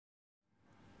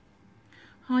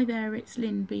Hi there, it's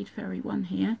Lynn Bead Fairy 1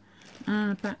 here,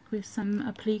 back with some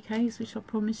appliques which I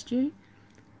promised you.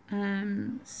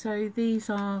 So these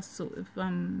are sort of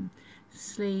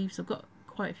sleeves. I've got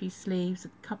quite a few sleeves, a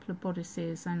couple of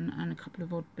bodices and a couple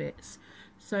of odd bits.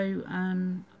 So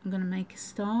I'm going to make a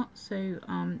start. So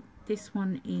this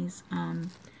one is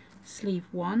sleeve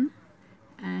 1,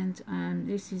 and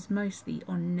this is mostly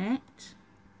on net,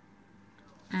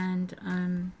 and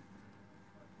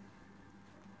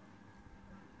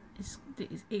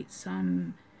it's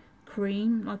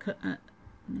cream, like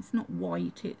it's not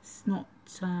white, it's not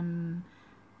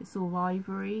it's all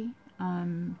ivory,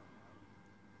 and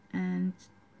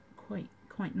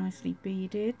quite nicely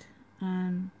beaded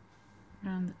around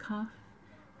the cuff.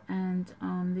 And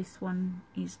this one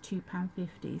is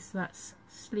 £2.50, so that's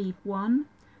sleeve 1.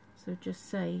 So just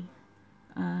say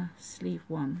sleeve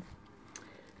 1.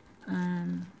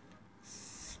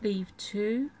 Sleeve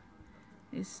 2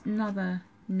 is another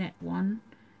net one,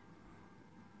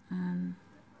 a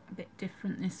bit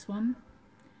different this one.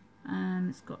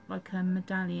 It's got like a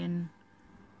medallion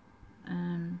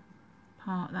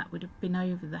part that would have been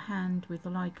over the hand with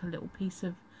like a little piece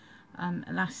of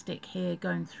elastic here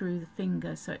going through the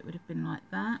finger, so it would have been like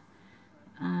that,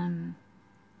 down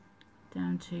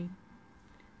to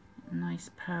nice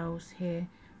pearls here.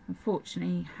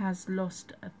 Unfortunately has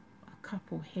lost a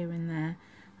couple here and there,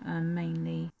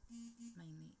 mainly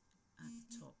at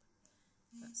the top,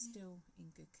 but still in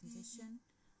good condition.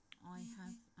 I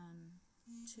have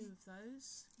 2 of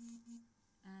those,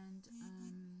 and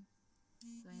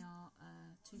they are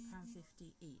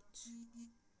 £2.50 each.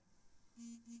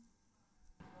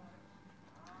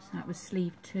 So that was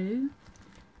sleeve 2.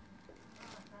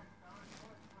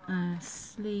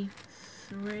 Sleeve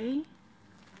 3.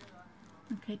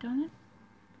 Okay, darling.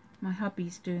 My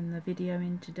hubby's doing the video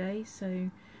in today, so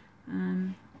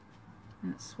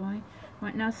that's why.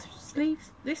 Right, now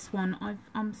sleeves, this one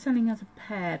I'm selling as a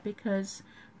pair because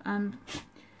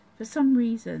for some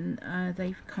reason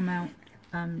they've come out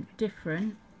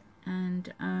different,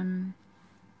 and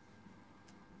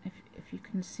if you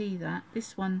can see that,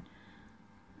 this one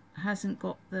hasn't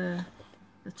got the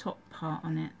top part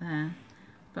on it there,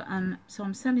 but so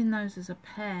I'm selling those as a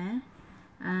pair,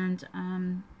 and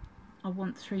I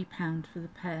want £3 for the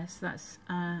pair, so that's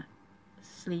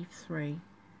sleeve 3.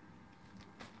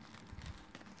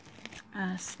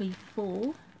 Sleeve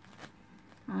 4,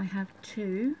 I have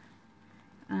 2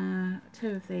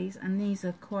 of these, and these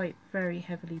are quite very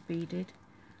heavily beaded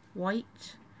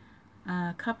white,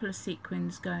 a couple of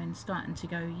sequins starting to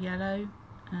go yellow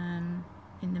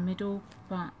in the middle,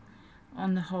 but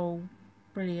on the whole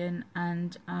brilliant,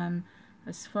 and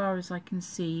as far as I can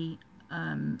see,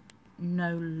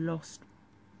 no lost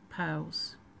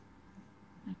pearls.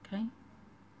 Okay,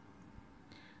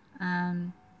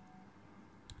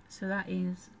 so that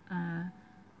is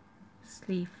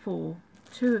sleeve 4.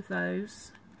 2 of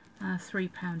those,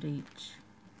 £3 each.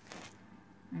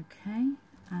 Okay,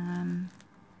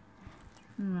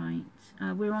 right,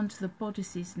 we're on to the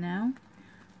bodices now.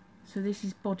 So this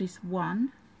is bodice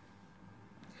 1.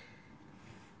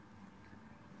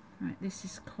 Right, this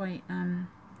is quite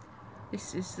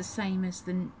this is the same as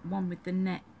the one with the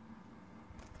net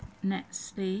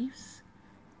sleeves.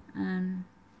 Can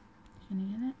you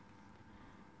get it?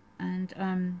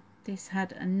 And this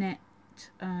had a net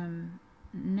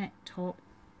top.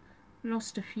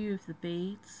 Lost a few of the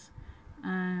beads,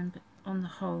 but on the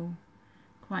whole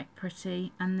quite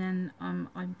pretty. And then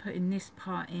I'm putting this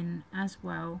part in as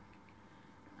well.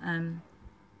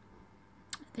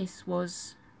 This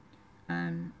was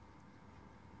I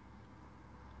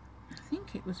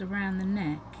think it was around the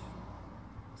neck,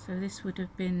 so this would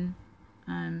have been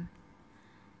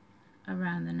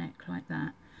around the neck like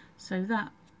that. So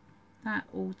that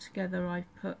all together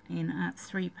I've put in at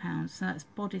 £3. So that's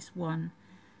bodice 1.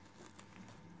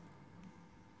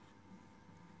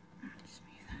 Just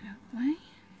move that out of the way.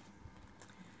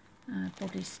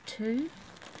 Bodice 2.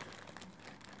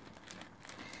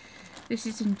 This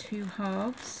is in 2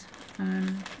 halves.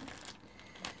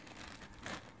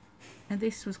 And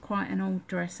this was quite an old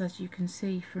dress, as you can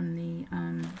see from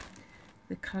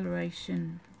the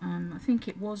coloration. I think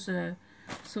it was a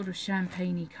sort of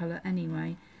champagne-y colour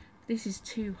anyway. This is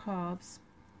 2 halves,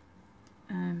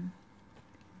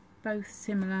 both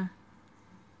similar,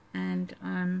 and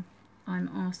I'm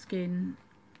asking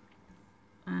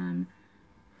 £4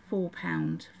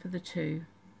 for the 2.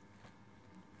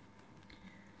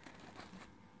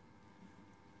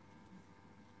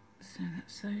 So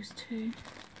that's those 2.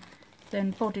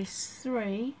 Then bodice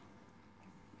 3,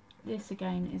 this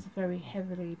again is a very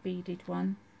heavily beaded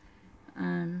one,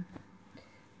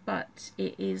 but but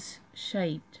it is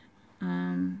shaped.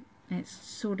 It's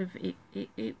sort of, it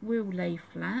will lay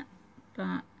flat,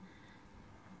 but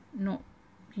not,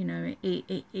 you know,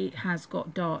 it has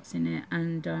got darts in it,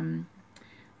 and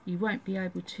you won't be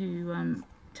able to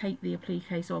take the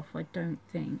appliques off, I don't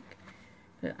think,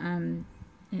 but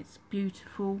it's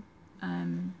beautiful,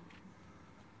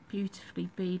 beautifully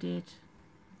beaded,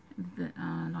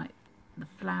 like the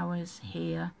flowers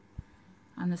here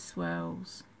and the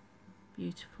swirls,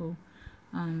 beautiful.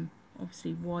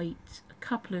 Obviously white, a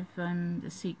couple of the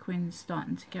sequins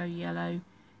starting to go yellow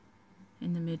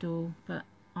in the middle, but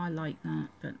I like that,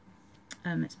 but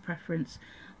it's preference.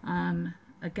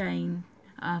 Again,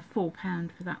 £4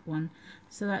 for that one.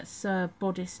 So that's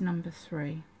bodice number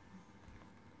 3.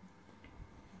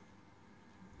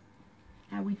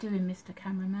 How we doing, Mr.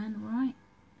 Cameraman? All right?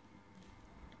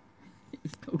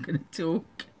 He's not going to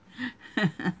talk.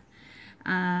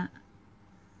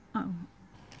 Oh,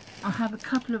 I'll have a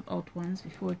couple of odd ones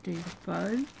before I do the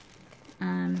bow.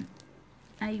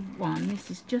 A1,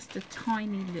 this is just a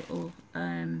tiny little,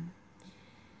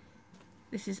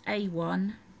 this is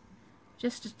A1,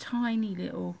 just a tiny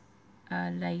little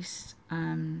lace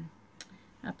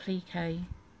applique. You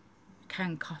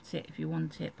can cut it if you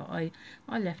want it, but I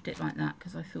left it like that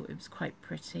because I thought it was quite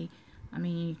pretty. I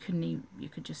mean, you couldn't even, you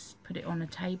could just put it on a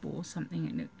table or something,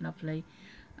 it looked lovely.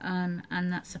 And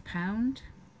that's £1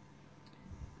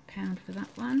 for that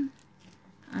one.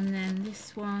 And then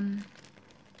this one,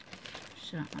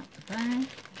 shut up the bag.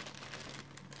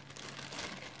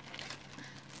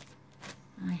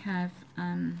 I have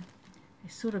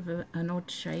it's sort of an odd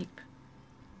shape.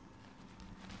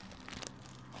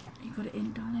 You got it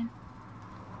in, darling?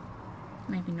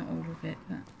 Maybe not all of it,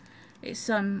 but it's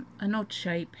an odd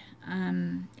shape.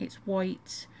 It's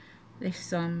white.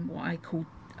 This what I call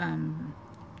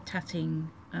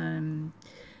tatting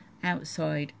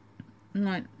outside,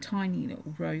 like tiny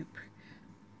little rope.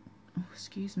 Oh,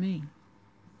 excuse me.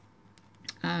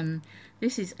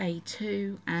 This is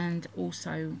A2 and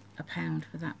also £1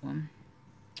 for that one.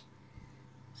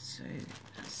 So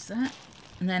that's that.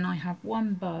 And then I have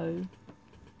one bow.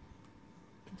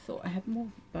 I thought I had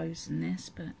more bows than this,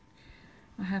 but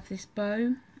I have this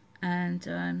bow,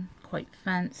 and quite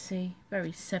fancy,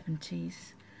 very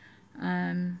 70s.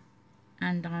 And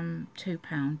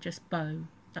 £2, just bow.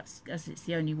 That's, as it's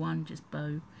the only one, just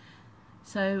bow.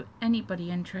 So anybody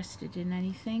interested in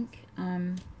anything,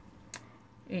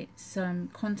 it's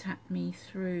contact me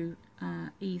through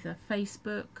either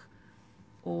Facebook,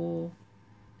 or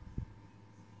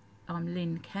I'm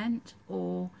Lynn Kent,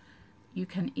 or you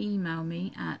can email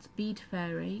me at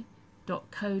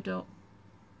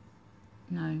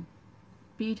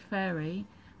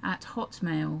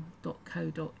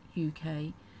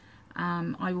beadfairy@hotmail.co.uk.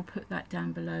 I will put that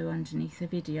down below underneath the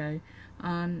video.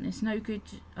 It's no good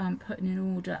putting an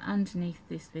order underneath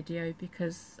this video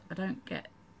because I don't get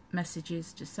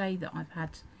messages to say that I've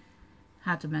had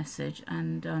a message,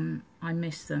 and I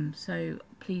miss them, so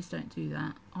please don't do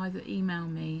that. Either email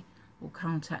me or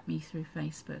contact me through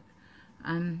Facebook.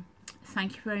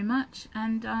 Thank you very much,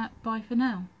 and bye for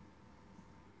now.